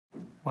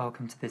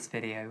Welcome to this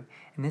video.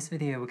 In this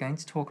video we're going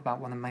to talk about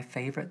one of my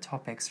favourite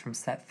topics from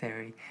set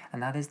theory,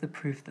 and that is the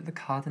proof that the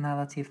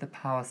cardinality of the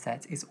power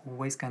set is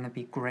always going to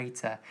be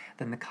greater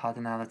than the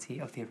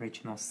cardinality of the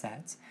original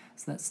set.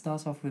 So let's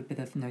start off with a bit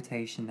of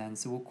notation then.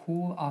 So we'll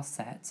call our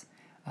set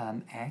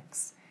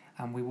x,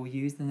 and we will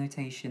use the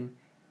notation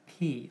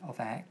p of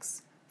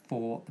x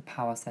for the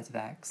power set of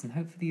x, and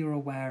hopefully you're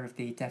aware of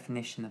the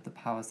definition of the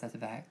power set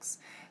of x.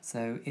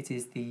 So it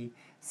is the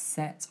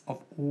set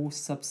of all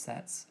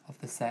subsets of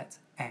the set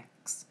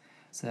x.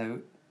 So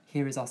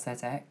here is our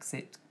set x.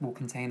 It will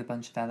contain a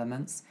bunch of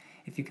elements.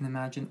 If you can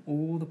imagine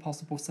all the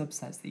possible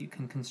subsets that you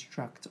can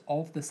construct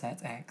of the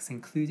set x,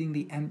 including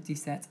the empty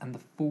set and the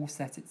full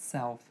set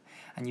itself,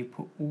 and you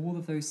put all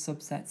of those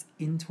subsets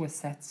into a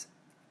set,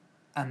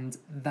 and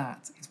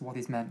that is what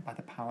is meant by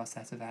the power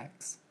set of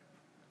x.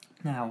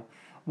 Now,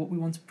 what we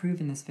want to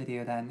prove in this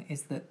video then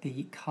is that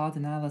the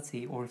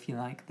cardinality, or if you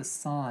like, the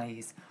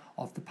size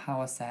of the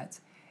power set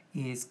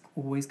is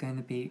always going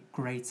to be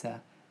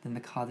greater than the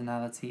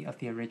cardinality of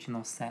the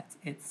original set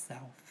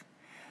itself.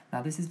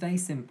 Now this is very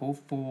simple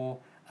for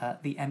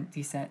the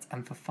empty set,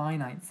 and for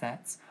finite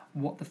sets,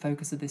 what the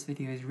focus of this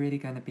video is really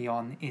going to be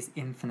on is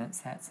infinite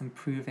sets, and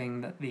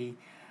proving that the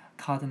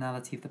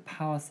cardinality of the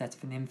power set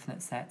of an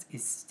infinite set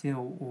is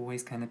still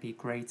always going to be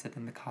greater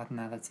than the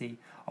cardinality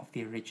of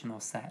the original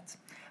set.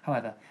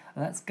 However,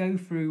 let's go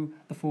through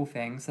the full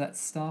thing. So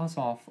let's start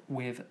off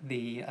with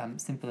the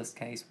simplest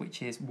case,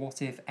 which is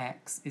what if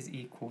x is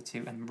equal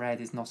to, and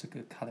red is not a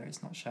good colour,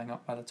 it's not showing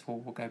up well at all,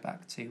 we'll go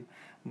back to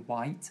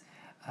white.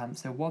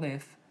 So what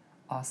if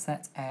our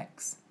set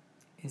x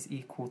is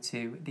equal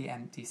to the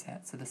empty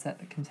set, so the set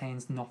that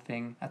contains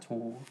nothing at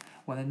all?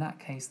 Well, in that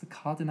case, the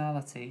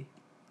cardinality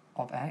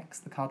of x,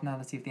 the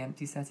cardinality of the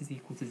empty set, is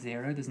equal to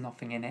 0, there's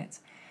nothing in it.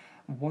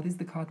 What is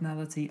the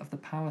cardinality of the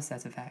power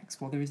set of x?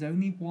 Well, there is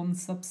only one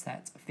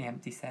subset of the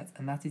empty set,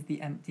 and that is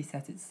the empty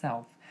set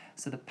itself.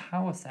 So the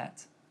power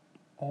set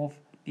of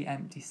the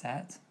empty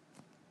set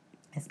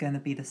is going to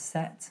be the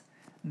set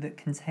that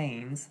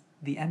contains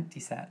the empty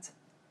set.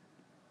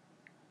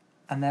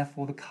 And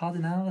therefore the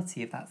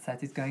cardinality of that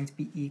set is going to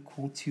be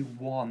equal to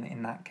 1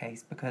 in that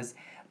case, because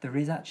there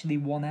is actually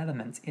one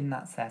element in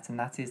that set, and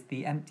that is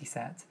the empty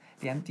set.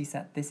 The empty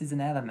set, this is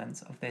an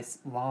element of this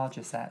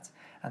larger set,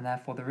 and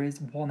therefore there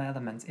is one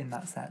element in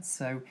that set.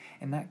 So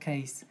in that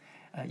case,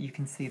 you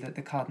can see that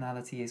the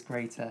cardinality is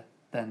greater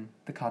than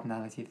the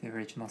cardinality of the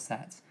original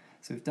set.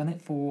 So we've done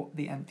it for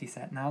the empty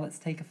set. Now let's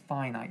take a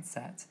finite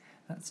set.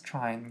 Let's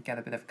try and get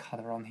a bit of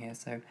colour on here.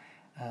 So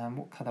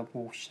what colour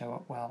will show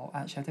up well?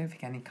 Actually, I don't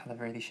think any colour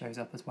really shows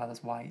up as well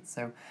as white,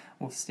 so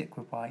we'll stick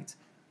with white.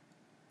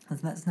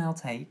 And let's now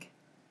take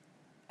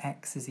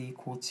x is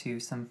equal to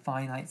some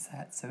finite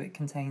set, so it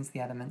contains the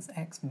elements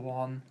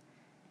x1,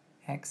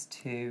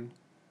 x2,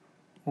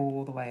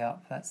 all the way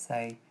up, let's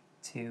say,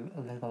 to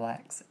a little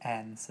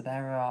xn. So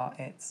there are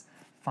its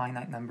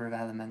finite number of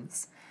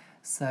elements.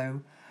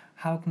 So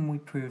how can we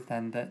prove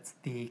then that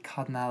the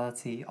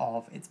cardinality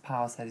of its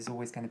power set is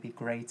always going to be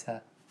greater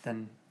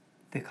than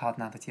the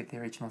cardinality of the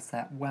original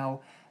set?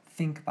 Well,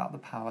 think about the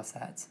power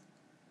set.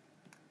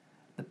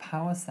 The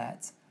power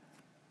set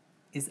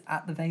is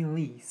at the very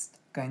least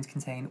going to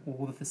contain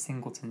all of the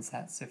singleton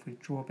sets. So if we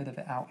draw a bit of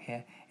it out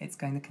here, it's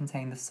going to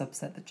contain the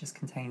subset that just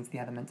contains the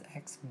element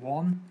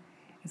x1,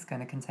 it's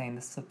going to contain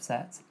the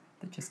subset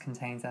that just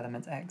contains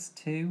element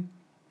x2,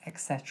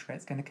 etc.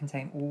 It's going to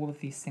contain all of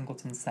these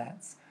singleton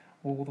sets,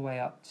 all the way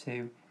up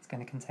to, it's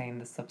going to contain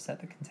the subset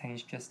that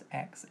contains just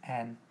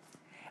xn.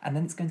 And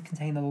then it's going to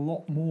contain a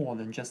lot more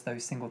than just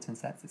those singleton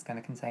sets. It's going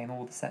to contain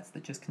all the sets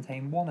that just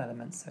contain one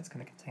element, so it's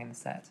going to contain the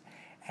set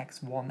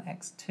x1,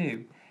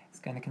 x2. It's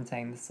going to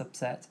contain the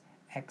subset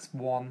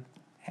x1,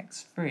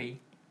 x3,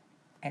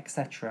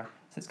 etc.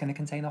 So it's going to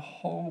contain a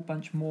whole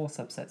bunch more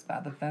subsets, but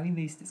at the very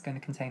least it's going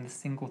to contain the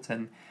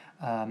singleton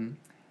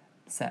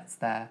sets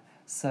there.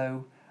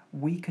 So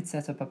we could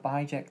set up a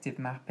bijective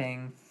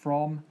mapping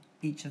from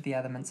each of the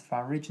elements of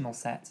our original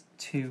set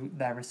to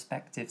their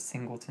respective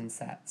singleton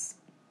sets.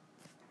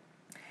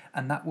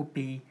 And that would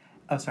be,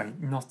 oh sorry,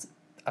 not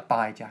a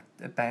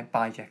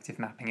bijective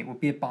mapping, it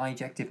would be a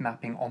bijective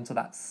mapping onto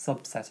that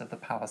subset of the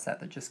power set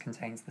that just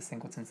contains the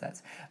singleton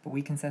sets. But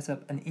we can set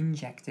up an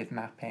injective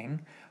mapping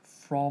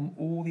from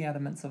all the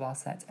elements of our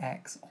set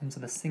x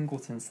onto the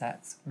singleton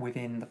sets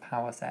within the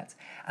power set.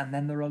 And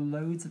then there are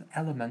loads of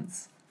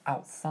elements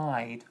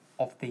outside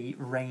of the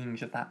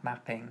range of that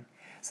mapping.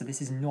 So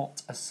this is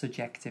not a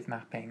surjective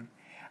mapping.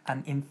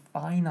 And in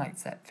finite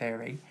set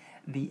theory,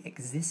 the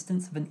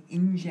existence of an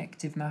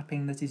injective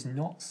mapping that is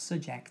not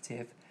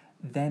surjective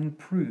then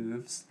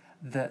proves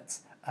that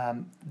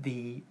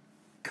the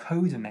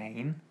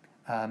codomain,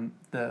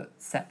 the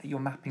set that you're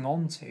mapping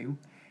onto,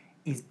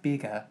 is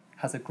bigger,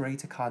 has a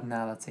greater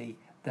cardinality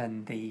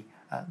than the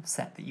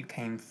set that you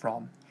came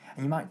from.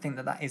 And you might think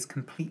that that is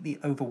completely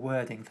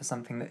overwording for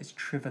something that is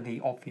trivially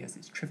obvious.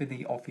 It's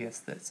trivially obvious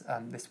that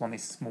this one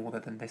is smaller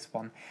than this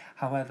one.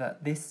 However,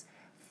 this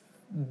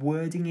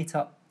wording it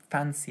up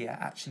fancier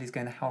actually is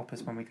going to help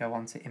us when we go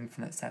on to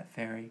infinite set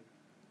theory.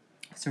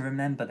 So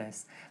remember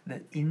this,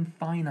 that in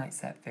finite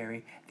set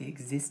theory, the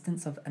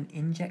existence of an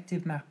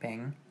injective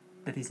mapping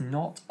that is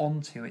not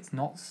onto, it's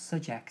not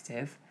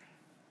surjective,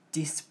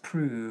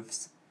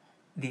 disproves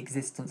the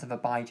existence of a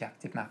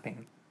bijective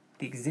mapping.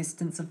 The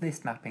existence of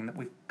this mapping that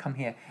we've come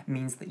here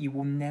means that you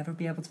will never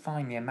be able to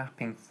find me a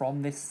mapping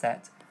from this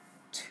set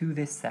to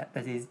this set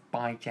that is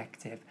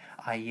bijective,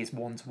 i.e. is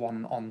one-to-one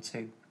and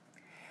onto.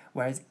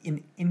 Whereas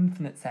in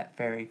infinite set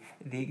theory,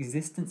 the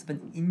existence of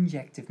an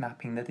injective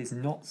mapping that is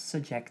not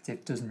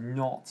surjective does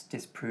not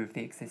disprove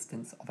the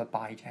existence of a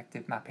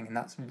bijective mapping, and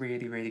that's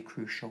really, really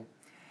crucial.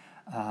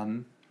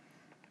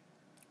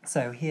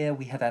 So here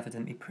we have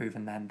evidently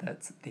proven then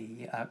that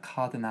the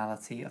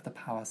cardinality of the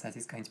power set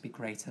is going to be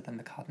greater than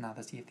the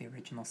cardinality of the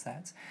original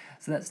set.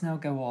 So let's now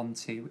go on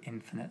to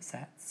infinite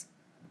sets.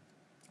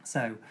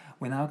 So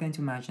we're now going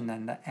to imagine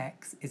then that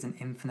X is an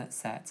infinite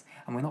set,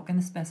 and we're not going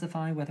to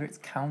specify whether it's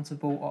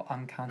countable or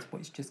uncountable,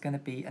 it's just going to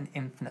be an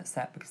infinite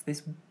set, because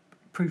this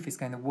proof is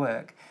going to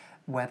work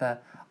whether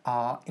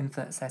our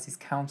infinite set is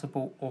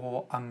countable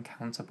or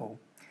uncountable.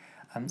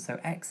 So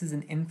X is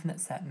an infinite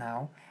set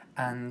now,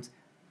 and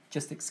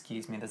just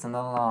excuse me, there's an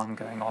alarm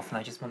going off and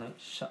I just want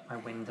to shut my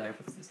window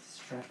because it's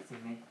distracting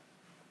me.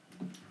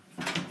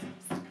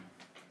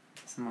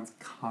 Someone's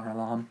car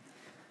alarm.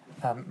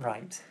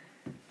 Right.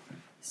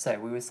 So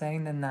we were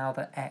saying then now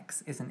that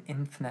X is an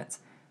infinite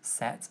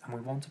set, and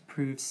we want to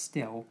prove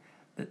still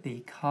that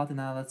the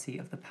cardinality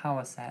of the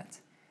power set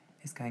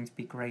is going to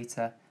be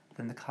greater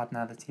than the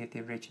cardinality of the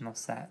original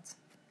set.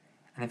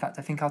 And in fact,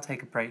 I think I'll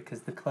take a break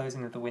because the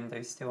closing of the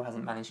window still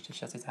hasn't managed to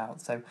shut it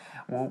out. So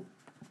we'll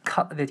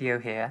cut the video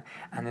here,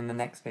 and in the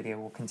next video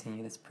we'll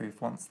continue this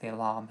proof once the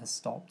alarm has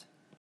stopped.